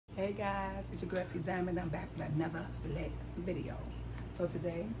Hey guys, it's your girl T Diamond. I'm back with another lit video. So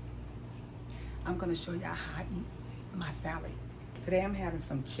today, I'm gonna show y'all how I eat my salad. Today I'm having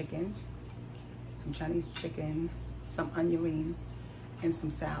some chicken, some Chinese chicken, some onion rings, and some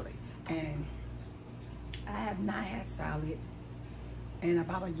salad. And I have not had salad in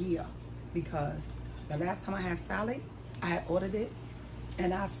about a year because the last time I had salad, I had ordered it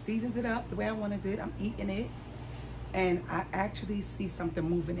and I seasoned it up the way I wanted it. I'm eating it. And I actually see something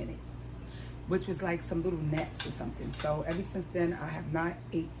moving in it, which was like some little gnats or something. So ever since then, I have not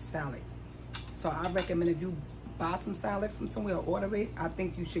ate salad. So I recommend if you buy some salad from somewhere or order it, I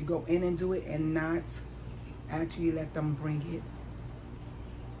think you should go in and do it and not actually let them bring it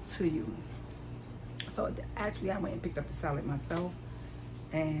to you. So actually, I went and picked up the salad myself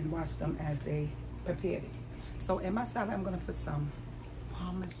and watched them as they prepared it. So in my salad, I'm gonna put some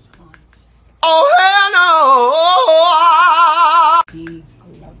Parmesan. Oh, hell no! Cheese. I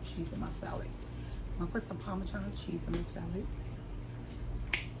love cheese in my salad. I'm gonna put some Parmesan cheese in my salad.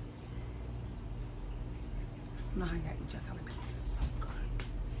 I don't know how y'all eat your salad, but it's so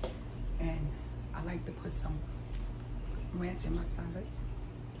good. And I like to put some ranch in my salad.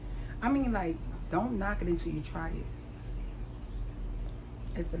 I mean, like, don't knock it until you try it.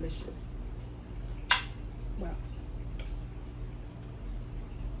 It's delicious. Well,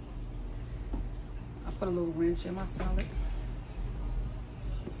 put a little ranch in my salad.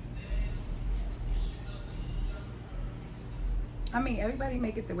 I mean, everybody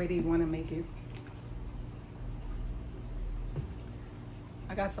make it the way they want to make it.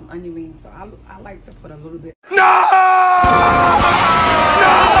 I got some onion rings, so I like to put a little bit. No!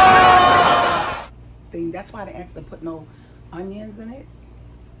 Thing. That's why they asked to put no onions in it.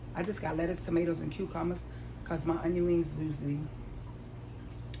 I just got lettuce, tomatoes, and cucumbers because my onion rings usually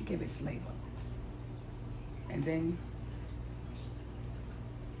give it flavor. And then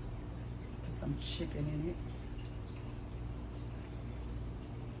put some chicken in it.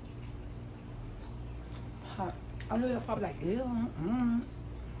 Hot. I know you're probably like, ew,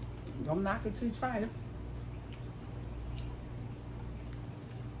 don't knock it till you try it.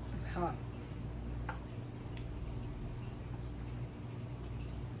 It's hot.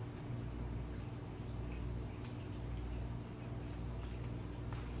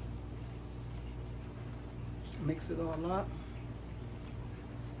 Mix it all up.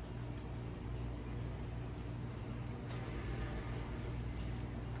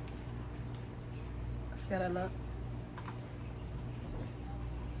 Set it up.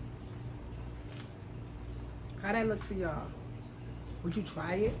 How that look to y'all? Would you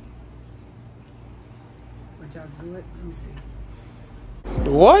try it? Would y'all do it? Let me see.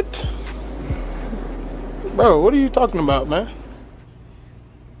 What? Bro, what are you talking about, man?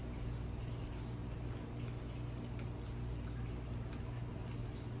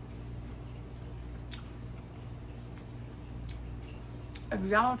 If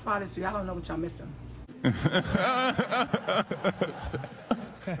y'all don't try this, y'all don't know what y'all missing. I'm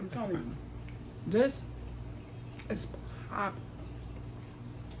telling you, this is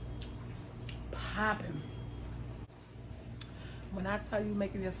popping. When I tell you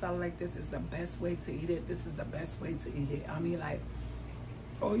making your salad like this is the best way to eat it, this is the best way to eat it. I mean, like,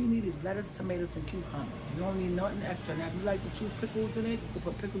 all you need is lettuce, tomatoes, and cucumber. You don't need nothing extra. Now, if you like to choose pickles in it, you can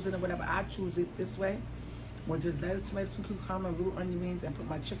put pickles in it, whatever. I choose it this way. With just lettuce, tomatoes, and cucumber, little onion rings, and put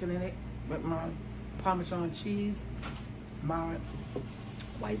my chicken in it with my Parmesan cheese, my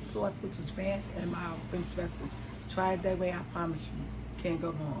white sauce, which is French, and my French dressing. Try it that way, I promise you. Can't go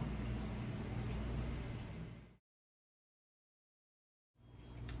wrong.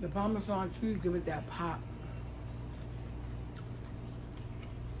 The Parmesan cheese give it that pop.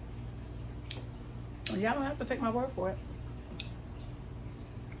 And y'all don't have to take my word for it.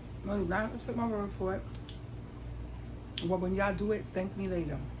 No, you don't have to take my word for it. Well, when y'all do it, thank me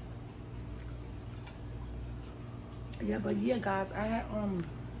later. Yeah, but yeah, guys, I had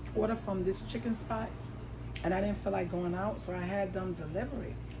ordered from this chicken spot, and I didn't feel like going out, so I had them deliver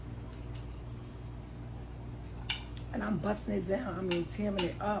it. And I'm busting it down. I mean, tearing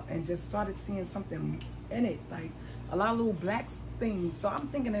it up, and just started seeing something in it, like a lot of little black things. So I'm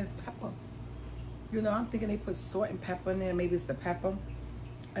thinking it's pepper. You know, I'm thinking they put salt and pepper in there. Maybe it's the pepper.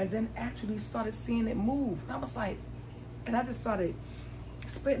 And then actually started seeing it move, and I was like. And I just started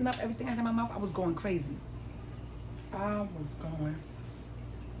spitting up everything I had in my mouth. I was going crazy. I was going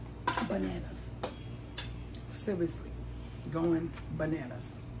bananas. Seriously, going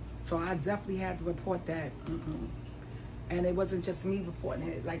bananas. So I definitely had to report that. And it wasn't just me reporting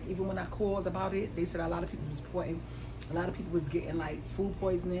it. Like, even when I called about it, they said a lot of people was reporting. A lot of people was getting, like, food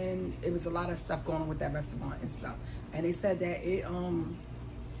poisoning. It was a lot of stuff going on with that restaurant and stuff. And they said that it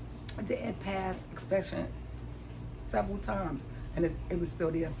didn't pass inspection several times, and it was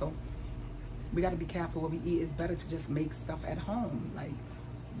still there. So we got to be careful what we eat. It's better to just make stuff at home, like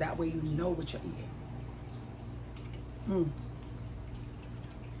that way you know what you're eating.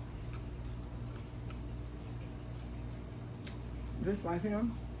 This right here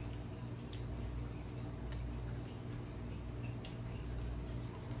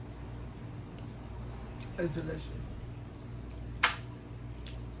is delicious.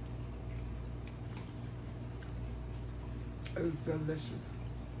 It's delicious.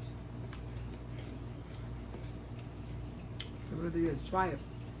 It really is. Try it.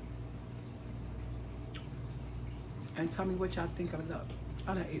 And tell me what y'all think of it.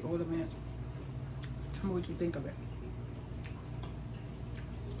 I done ate all of it. Tell me what you think of it.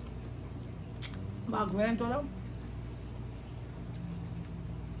 My granddaughter,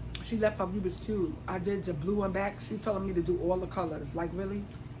 she left her Rubik's Cube. I did the blue one back. She told me to do all the colors. Like, really?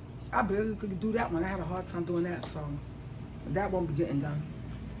 I barely could do that one. I had a hard time doing that, so that won't be getting done.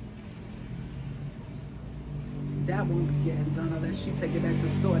 That won't be getting done unless she take it back to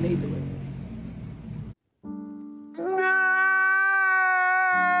the store and they do it.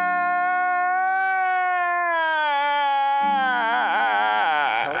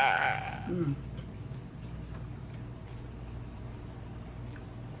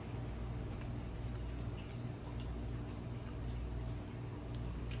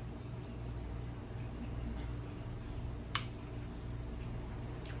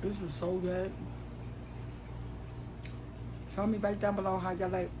 This is so good. Tell me right down below how y'all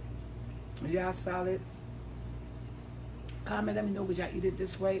like y'all salad. Comment, let me know would y'all eat it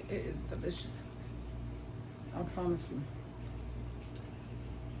this way. It is delicious. I promise you.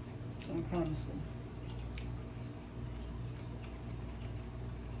 I promise you.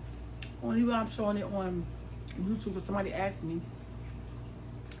 Only way I'm showing it on YouTube, if somebody asked me,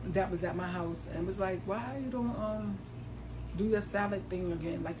 that was at my house and was like, why you don't do your salad thing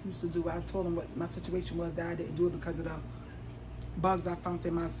again like you used to do? I told them what my situation was, that I didn't do it because of the bugs I found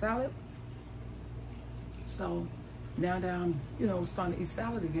in my salad. So now that I'm, you know, starting to eat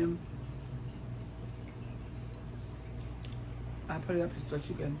salad again, I put it up so that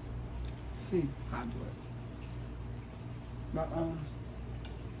you can see how I do it. But all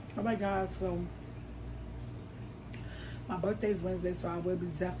right guys, so my birthday is Wednesday, so I will be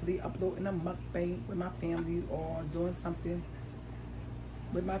definitely uploading a mukbang with my family or doing something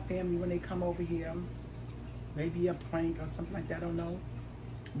with my family when they come over here. Maybe a prank or something like that, I don't know.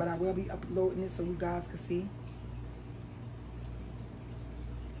 But I will be uploading it so you guys can see.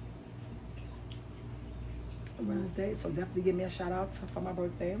 Wednesday, so definitely give me a shout out for my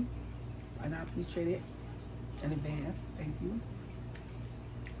birthday. And I appreciate it in advance. Thank you.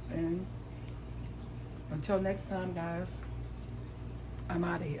 And until next time, guys, I'm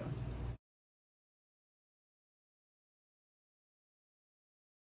out of here.